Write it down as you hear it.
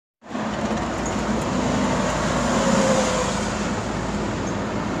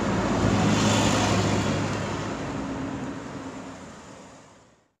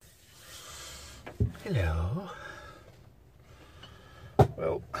Hello.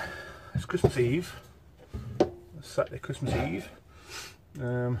 Well, it's Christmas Eve. It's Saturday, Christmas Eve.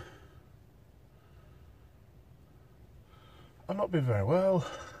 I've not been very well.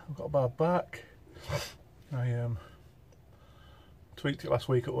 I've got a bad back. I tweaked it last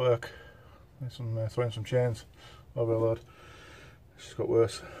week at work. Throwing some chains over a load. It's just got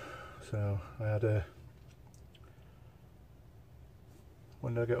worse. So I had a.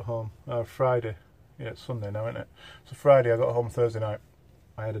 When did I get home? Friday. Yeah, it's Sunday now, isn't it? So Friday, I got home Thursday night.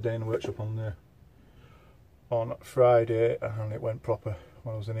 I had a day in the workshop on Friday, and it went proper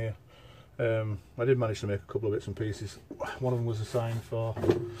when I was in here. I did manage to make a couple of bits and pieces. One of them was a sign for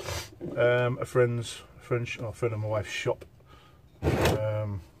a friend of my wife's shop. She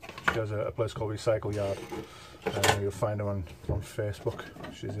has a place called Recycle Yard. You'll find her on Facebook.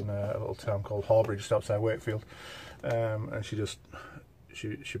 She's in a little town called Horbury, just outside Wakefield, and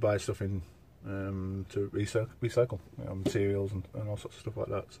she buys stuff in to recycle materials and all sorts of stuff like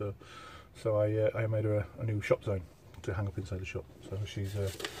that. So I made her a new shop sign to hang up inside the shop. So she's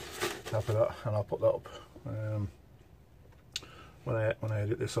happy with that, and I'll put that up when I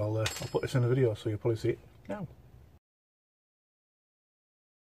edit this. I'll put this in a video, so you'll probably see it now.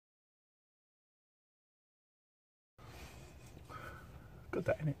 Good,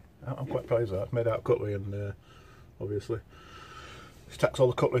 that, innit? I'm quite proud of that. It's made out of cutlery, and obviously just tacks all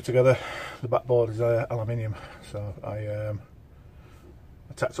the cutlery together. The backboard is aluminium, so I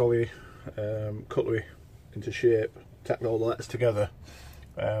tacked all the cutlery into shape, tacked all the letters together,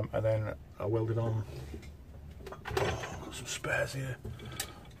 and then I welded on. I've got some spares here.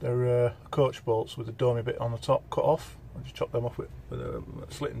 They're coach bolts with the domey bit on the top cut off. I just chopped them off with a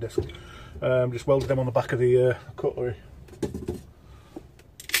slitting disc. Just welded them on the back of the cutlery.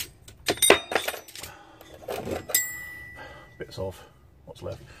 Bits off what's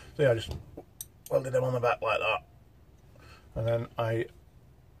left. So yeah, I just welded them on the back like that, and then I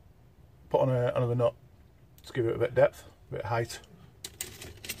put on another nut to give it a bit of depth, a bit of height,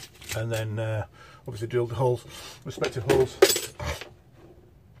 and then obviously drilled the holes, respective holes.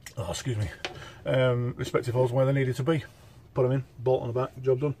 Oh, excuse me. Respective holes where they needed to be. Put them in, bolt on the back,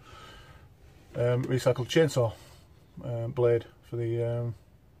 job done. Recycled chainsaw blade for the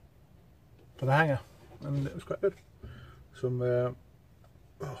hanger, and it was quite good. Some oh,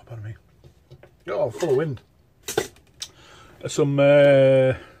 pardon me. Oh, full of wind. Some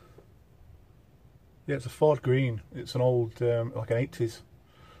yeah, it's a Ford green. It's an old like an 80s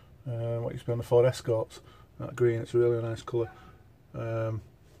what used to be on the Ford Escorts. That green, it's a really nice colour.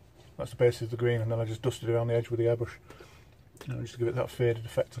 That's the basis of the green, and then I just dusted it around the edge with the airbrush, just to give it that faded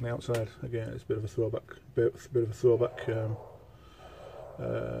effect on the outside. Again, it's a bit of a throwback,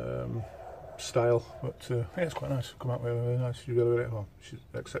 style, but yeah, it's quite nice. Come out with a nice utility at home. She's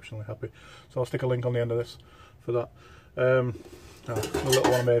exceptionally happy. So I'll stick a link on the end of this for that. The little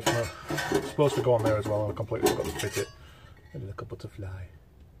one I made from her. It's supposed to go on there as well, and I completely forgot to fit it. I did like a butterfly.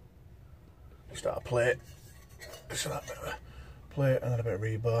 Just out a plate. Just that bit of a plate, and then a bit of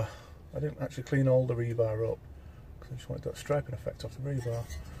rebar. I didn't actually clean all the rebar up because I just wanted that striping effect off the rebar.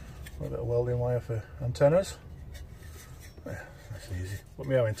 A bit of welding wire for antennas. Yeah, that's easy. But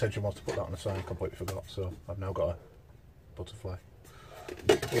my intention was to put that on the sign. I completely forgot, so I've now got a butterfly.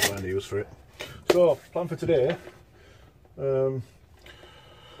 We'll find a use for it. So, plan for today.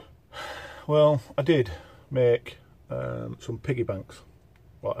 Well, I did make some piggy banks.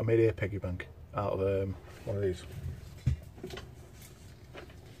 Well, I made a piggy bank out of one of these.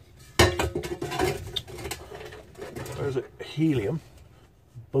 There's a helium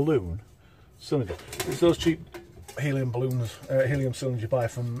balloon cylinder. It's those cheap helium balloons, helium cylinders you buy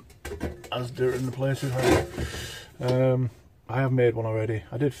from Asda and the places. I have made one already.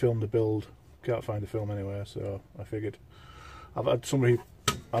 I did film the build. Can't find the film anywhere, so I figured I've had somebody.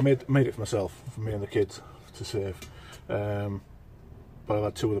 I made it for myself, for me and the kids to save. But I've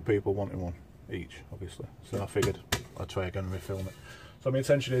had two other people wanting one each, obviously. So I figured I'd try again and refilm it. So my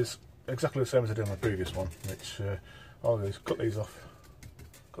intention is exactly the same as I did on the previous one, which I'll do is cut these off,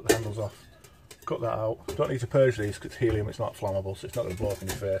 cut the handles off, cut that out. Don't need to purge these because it's helium, it's not flammable, so it's not going to blow up in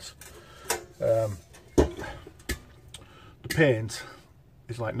your face. The paint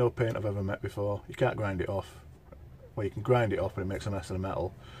is like no paint I've ever met before. You can't grind it off. Well, you can grind it off, but it makes a mess of the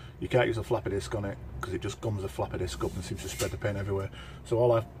metal. You can't use a floppy disc on it because it just gums the floppy disc up and seems to spread the paint everywhere. So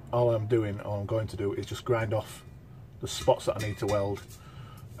all I'm going to do is just grind off the spots that I need to weld,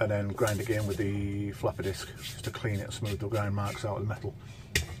 and then grind again with the floppy disc just to clean it and smooth the grind marks out of the metal.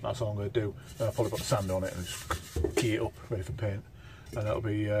 That's all I'm going to do. Then I'll probably put sand on it and just key it up, ready for paint. And that'll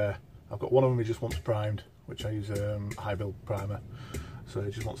be. I've got one of them he just wants primed, which I use high build primer. so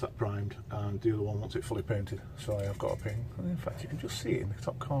it just wants that primed, and the other one wants it fully painted. So I have got a ping, and in fact you can just see it in the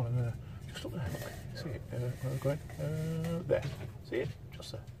top corner there, just up there, look. See it, where we're going, there, see it,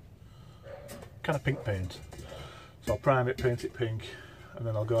 just there, kind of pink paint. So I'll prime it, paint it pink, and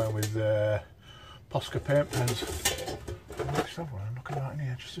then I'll go in with Posca paint pens. Actually, I'm looking right in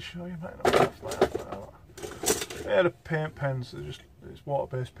here just to show you. Yeah, the paint pens are just, it's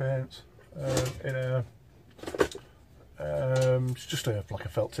water-based paints in a it's just like a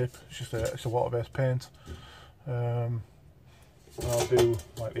felt tip. It's a water-based paint. I'll do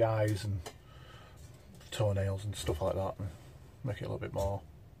like the eyes and toenails and stuff like that, and make it a little bit more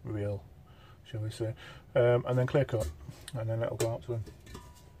real, shall we say. And then clear coat, and then it'll go out to him.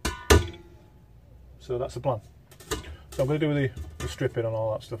 So that's the plan. So I'm going to do the stripping and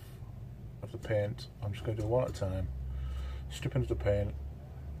all that stuff of the paint. I'm just going to do one at a time. Stripping of the paint.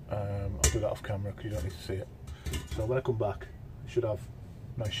 I'll do that off camera because you don't need to see it. So when I come back, I should have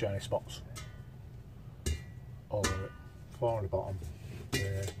nice shiny spots all over it. 4 on the bottom.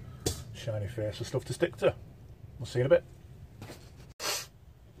 Shiny face and stuff to stick to. We'll see you in a bit.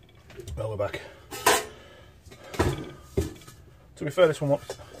 Well, we're back. To be fair, this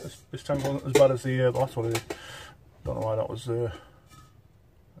tank wasn't as bad as the last one I did. Don't know why that was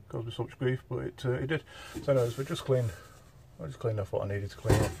caused me so much grief, but it did. So anyways, I just cleaned off what I needed to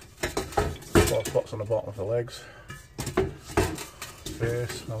clean off. 4 spots on the bottom of the legs,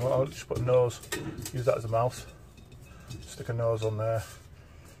 face. I'll just put a nose, use that as a mouth. Stick a nose on there,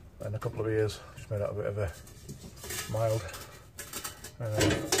 and a couple of ears. Just made that a bit of a mild, and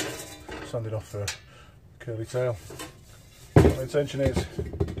then sand it off for a curly tail. My intention is,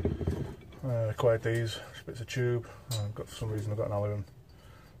 I acquired these bits of tube. For some reason I've got an alloy,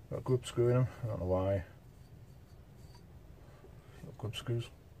 got a grub screw in them. I don't know why. Got grub screws.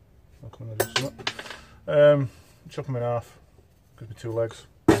 I'll come and do something. Chop them in half. Gives me 2 legs.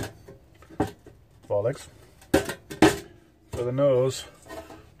 4 legs. For the nose,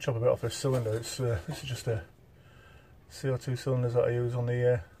 chop a bit off this cylinder. This is just a CO2 cylinders that I use on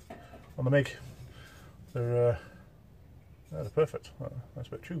the MiG. They're perfect. Nice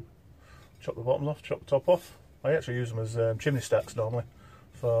bit of tube. Chop the bottoms off, chop the top off. I actually use them as chimney stacks normally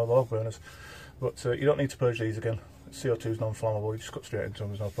for the log burners, but you don't need to purge these again. CO2 is non-flammable, you just cut straight into them,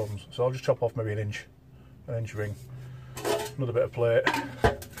 there's no problems. So I'll just chop off maybe an inch ring, another bit of plate,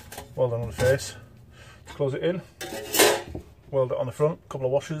 weld it on the face to close it in, weld it on the front, a couple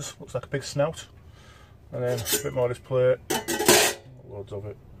of washers, looks like a big snout, and then a bit more of this plate, loads of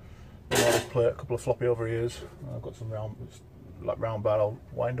it, a bit more of this plate, a couple of floppy over ears. I've got some round barrel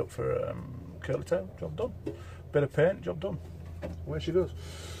wind up for curly tail, job done. Bit of paint, job done. Away she goes.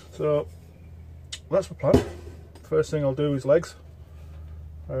 So that's the plan. First thing I'll do is legs.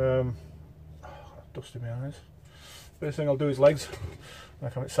 Dust in my eyes. First thing I'll do is legs. I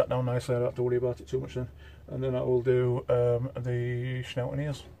can have it sat down nicely, I don't have to worry about it too much then. And then I will do the snout and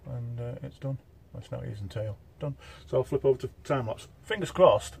ears, and it's done. My snout, ears and tail, done. So I'll flip over to time lapse. Fingers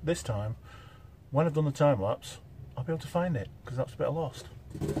crossed, this time, when I've done the time lapse, I'll be able to find it, because that's a bit of lost.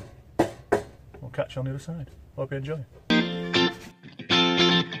 We'll catch you on the other side. Hope you enjoy.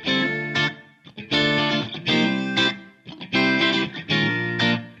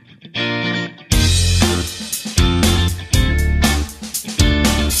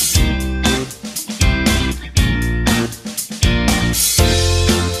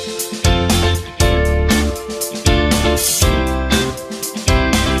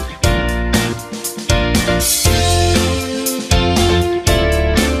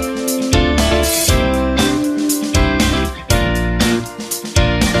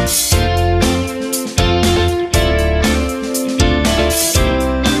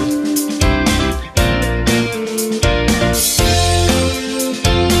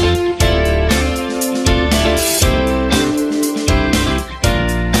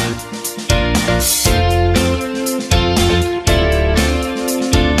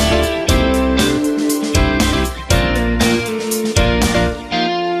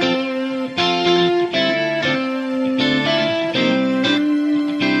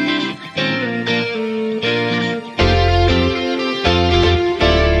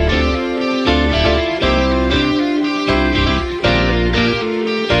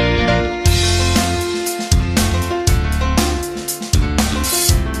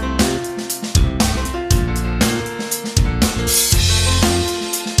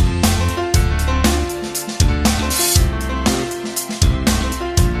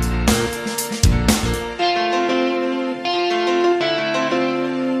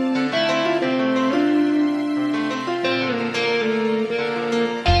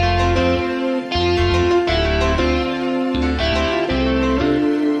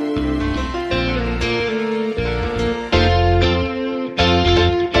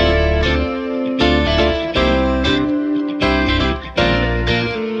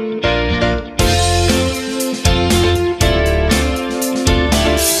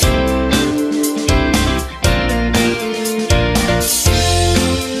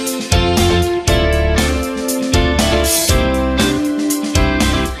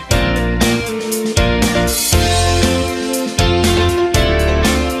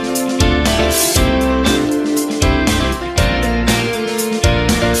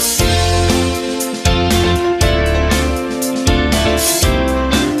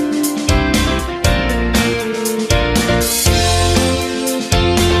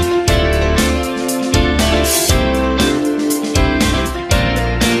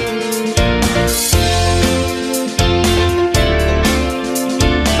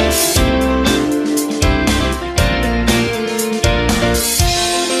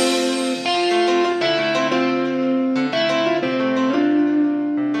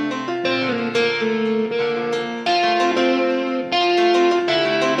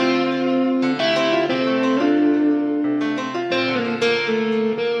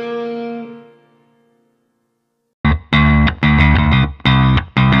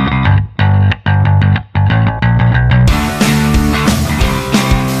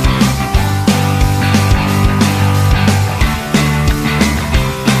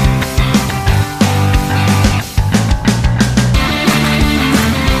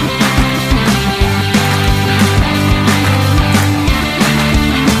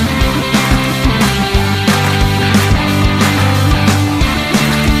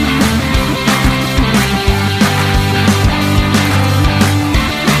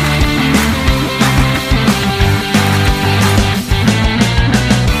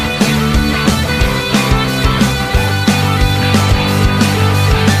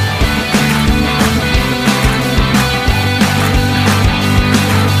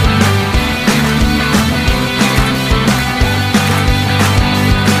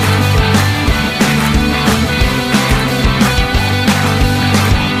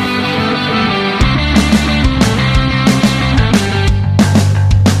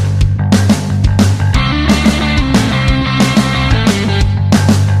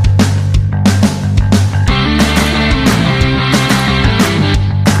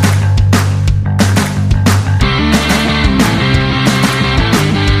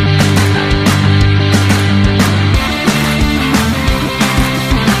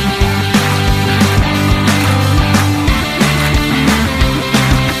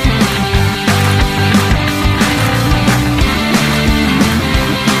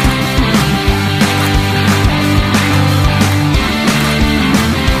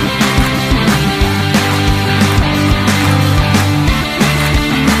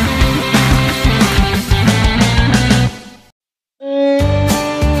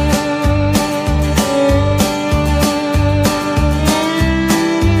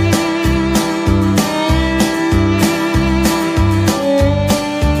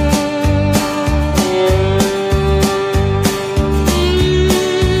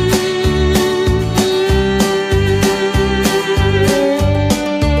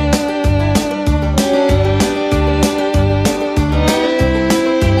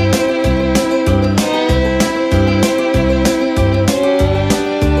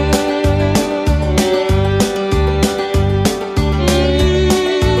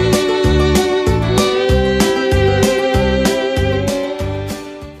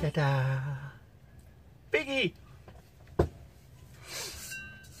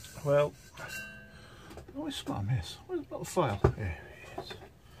 Well, I always smell a miss. Where's the little file? Here it is.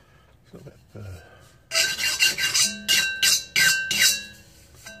 It's got a bit of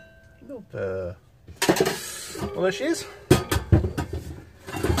well, there she is.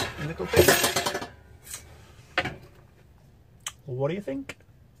 Nickel thing. Well, what do you think?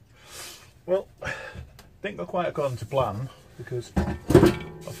 Well, didn't go quite according to plan because I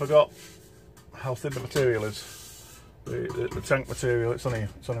forgot how thin the material is. The tank material, it's only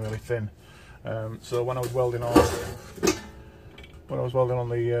really thin. So when I was welding on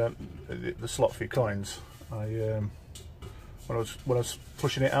the slot for your coins, when I was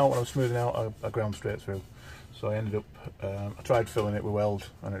pushing it out, when I was smoothing out, I ground straight through. So I ended up, I tried filling it with weld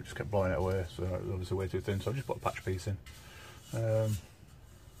and it just kept blowing it away, so it was obviously way too thin, so I just put a patch piece in.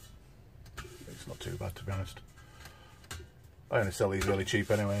 It's not too bad, to be honest. I only sell these really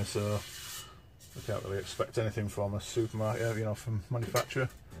cheap anyway, so I can't really expect anything from a supermarket, you know, from manufacturer.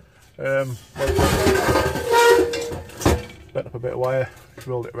 Bent up a bit of wire,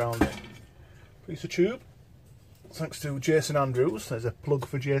 rolled it around a piece of tube. Thanks to Jason Andrews. There's a plug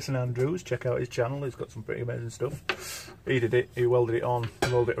for Jason Andrews. Check out his channel, he's got some pretty amazing stuff. He did it, he welded it on,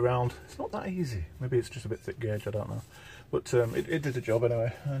 rolled it around. It's not that easy. Maybe it's just a bit thick gauge, I don't know. But it did the job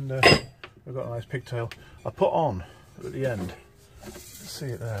anyway, and we've got a nice pigtail. I put on, at the end, see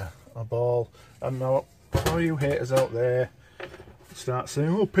it there, a ball. And now, all you haters out there start saying,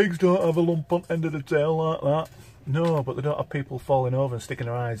 oh, pigs don't have a lump on the end of the tail like that. No, but they don't have people falling over and sticking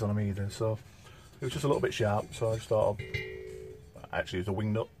their eyes on them either, so it was just a little bit sharp, so I just thought I'd actually use a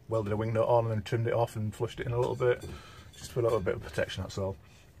wing nut, welded a wing nut on and then trimmed it off and flushed it in a little bit, just for a little bit of protection, that's all,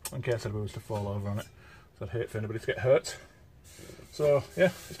 in case anybody was to fall over on it. So I'd hate for anybody to get hurt. So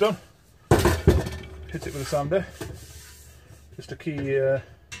yeah, it's done. Hit it with a sander, just to key the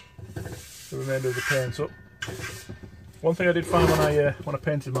remainder of the paint up. One thing I did find when I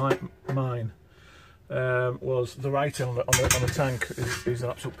painted mine was the writing on the tank is an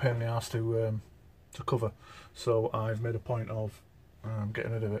absolute pain in the arse to cover. So I've made a point of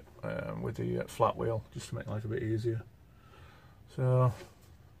getting rid of it with the flat wheel, just to make life a bit easier. So,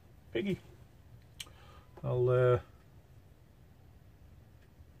 Piggy, I'll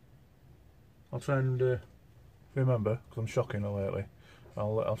try and remember, because I'm shocking her lately.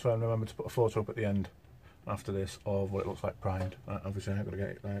 I'll try and remember to put a photo up at the end after this of what it looks like primed. Obviously, I ain't gonna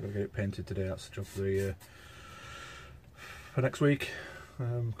get it painted today. That's the job for next week,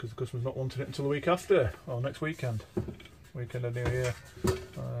 because the customer's not wanting it until the week after, or next weekend of New Year.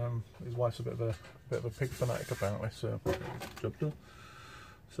 His wife's a bit of a pig fanatic apparently, so job done.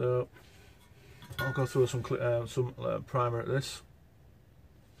 So I'll go through some primer at this,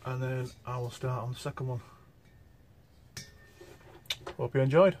 and then I will start on the second one. Hope you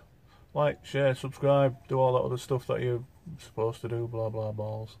enjoyed. Like, share, subscribe, do all that other stuff that you're supposed to do, blah blah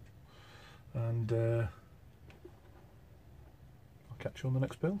balls. And I'll catch you on the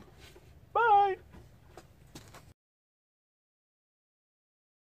next build. Bye!